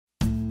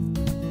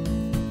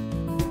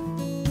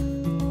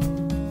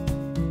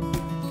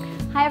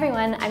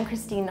everyone, I'm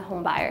Christine, the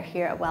home buyer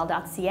here at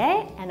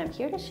Well.ca, and I'm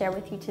here to share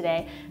with you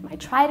today my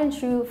tried and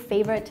true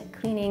favorite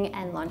cleaning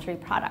and laundry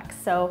products.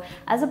 So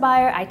as a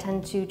buyer, I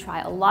tend to try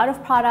a lot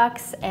of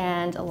products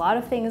and a lot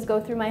of things go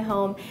through my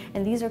home,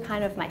 and these are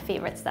kind of my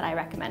favorites that I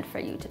recommend for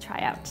you to try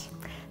out.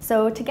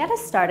 So to get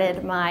us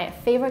started, my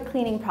favorite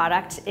cleaning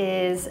product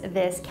is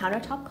this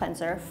Countertop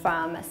cleanser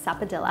from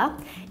Sapadilla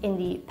in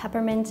the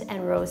Peppermint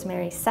and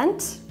Rosemary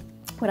scent.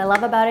 What I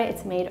love about it,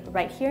 it's made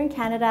right here in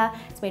Canada.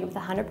 It's made with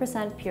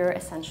 100% pure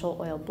essential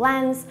oil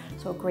blends,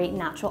 so a great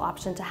natural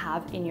option to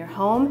have in your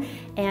home.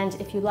 And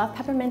if you love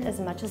peppermint as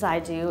much as I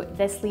do,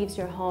 this leaves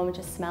your home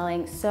just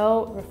smelling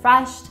so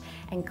refreshed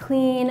and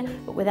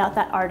clean, but without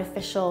that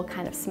artificial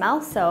kind of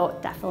smell, so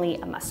definitely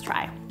a must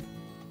try.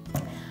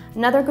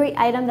 Another great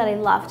item that I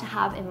love to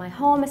have in my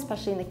home,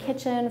 especially in the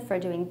kitchen for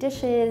doing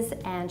dishes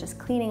and just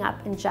cleaning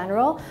up in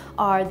general,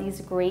 are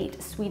these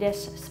great Swedish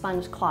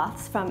sponge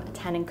cloths from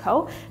Ten &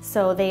 Co.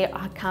 So they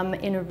come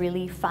in a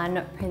really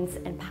fun prints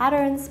and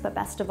patterns, but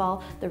best of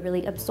all, they're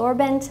really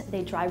absorbent.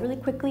 They dry really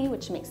quickly,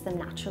 which makes them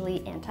naturally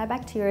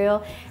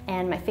antibacterial.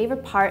 And my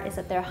favorite part is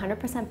that they're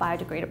 100%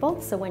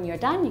 biodegradable. So when you're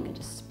done, you can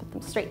just put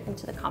them straight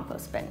into the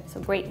compost bin.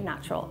 So great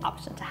natural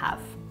option to have.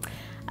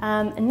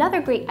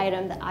 Another great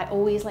item that I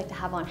always like to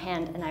have on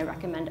hand, and I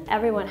recommend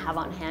everyone have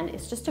on hand,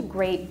 is just a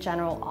great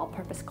general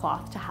all-purpose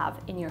cloth to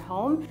have in your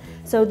home.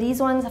 So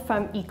these ones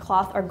from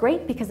eCloth are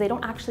great because they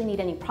don't actually need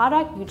any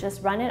product. You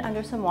just run it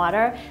under some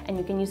water and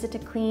you can use it to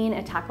clean.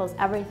 It tackles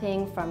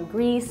everything from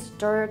grease,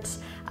 dirt,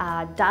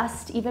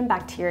 dust, even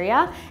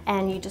bacteria,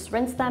 and you just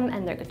rinse them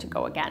and they're good to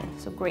go again.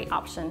 So great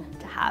option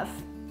to have.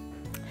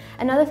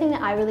 Another thing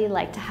that I really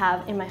like to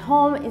have in my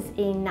home is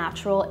a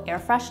natural air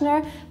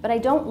freshener, but I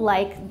don't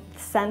like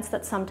scents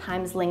that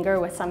sometimes linger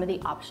with some of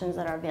the options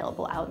that are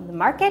available out in the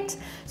market.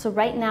 So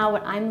right now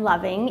what I'm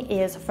loving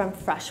is from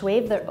Fresh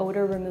Wave, their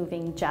odor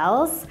removing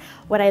gels.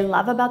 What I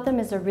love about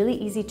them is they're really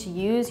easy to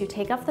use. You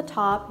take off the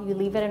top, you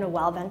leave it in a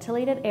well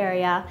ventilated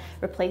area,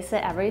 replace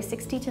it every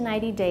 60 to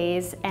 90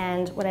 days,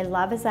 and what I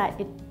love is that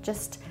it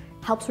just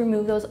helps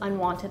remove those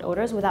unwanted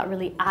odors without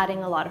really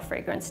adding a lot of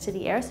fragrance to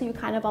the air, so you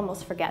kind of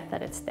almost forget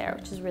that it's there,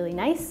 which is really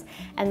nice.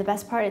 And the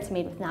best part, it's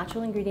made with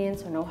natural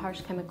ingredients, so no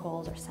harsh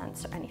chemicals or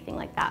scents or anything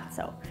like that.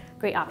 So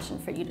great option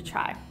for you to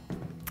try.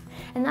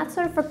 And that's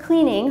sort of for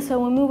cleaning. So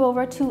we'll move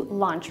over to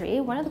laundry.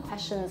 One of the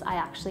questions I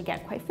actually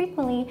get quite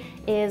frequently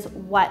is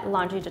what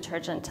laundry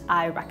detergent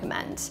I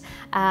recommend.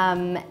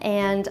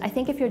 And I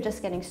think if you're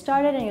just getting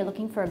started and you're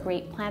looking for a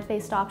great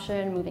plant-based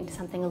option, moving to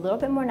something a little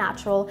bit more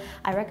natural,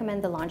 I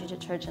recommend the laundry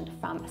detergent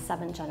from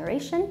 7th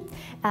Generation.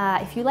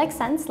 If you like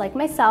scents like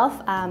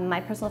myself, my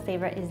personal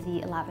favorite is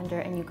the lavender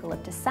and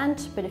eucalyptus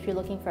scent, but if you're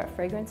looking for a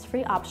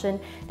fragrance-free option,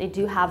 they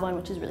do have one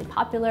which is really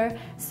popular,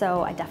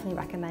 so I definitely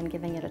recommend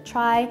giving it a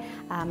try.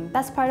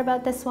 Best part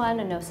about this one,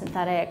 no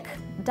synthetic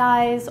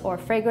dyes or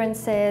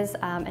fragrances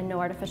and no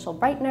artificial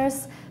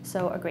brighteners,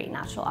 so a great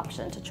natural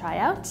option to try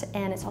out,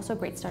 and it's also a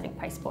great starting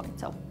price point,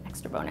 so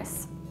extra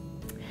bonus.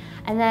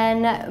 And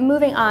then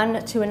moving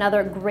on to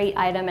another great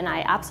item, and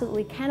I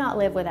absolutely cannot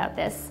live without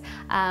this.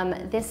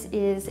 This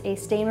is a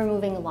stain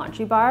removing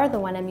laundry bar. The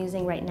one I'm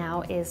using right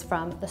now is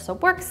from the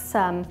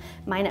Soapworks.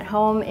 Mine at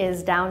home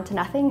is down to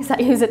nothing because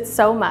I use it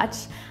so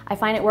much. I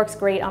find it works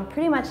great on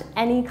pretty much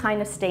any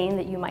kind of stain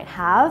that you might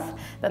have,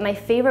 but my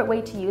favorite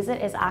way to use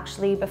it is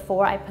actually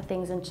before I put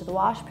things into the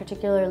wash,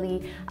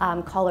 particularly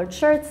collared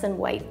shirts and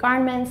white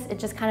garments. It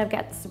just kind of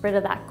gets rid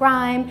of that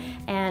grime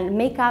and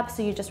makeup,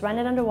 so you just run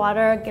it under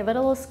water, give it a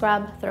little scrub,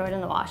 throw it in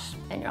the wash,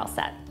 and you're all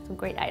set. It's a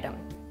great item.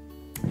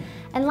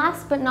 And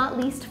last but not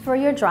least, for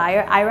your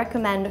dryer, I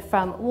recommend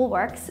from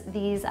Woolworks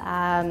these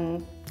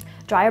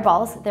dryer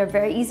balls. They're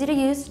very easy to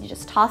use. You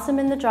just toss them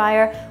in the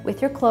dryer with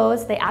your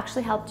clothes. They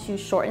actually help to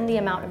shorten the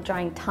amount of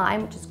drying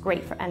time, which is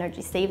great for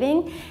energy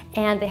saving,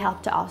 and they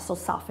help to also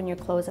soften your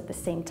clothes at the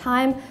same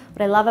time.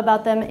 What I love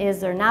about them is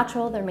they're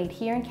natural, they're made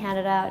here in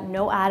Canada,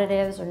 no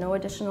additives or no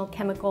additional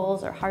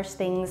chemicals or harsh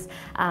things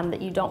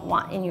that you don't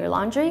want in your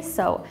laundry,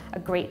 so a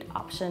great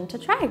option to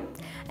try.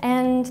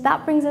 And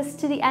that brings us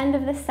to the end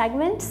of this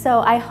segment, so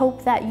I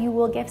hope that you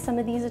will give some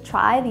of these a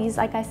try. These,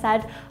 like I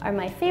said, are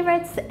my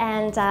favorites,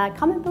 and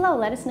comment below,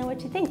 let us know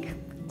what you think.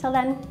 Till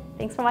then,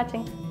 thanks for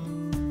watching.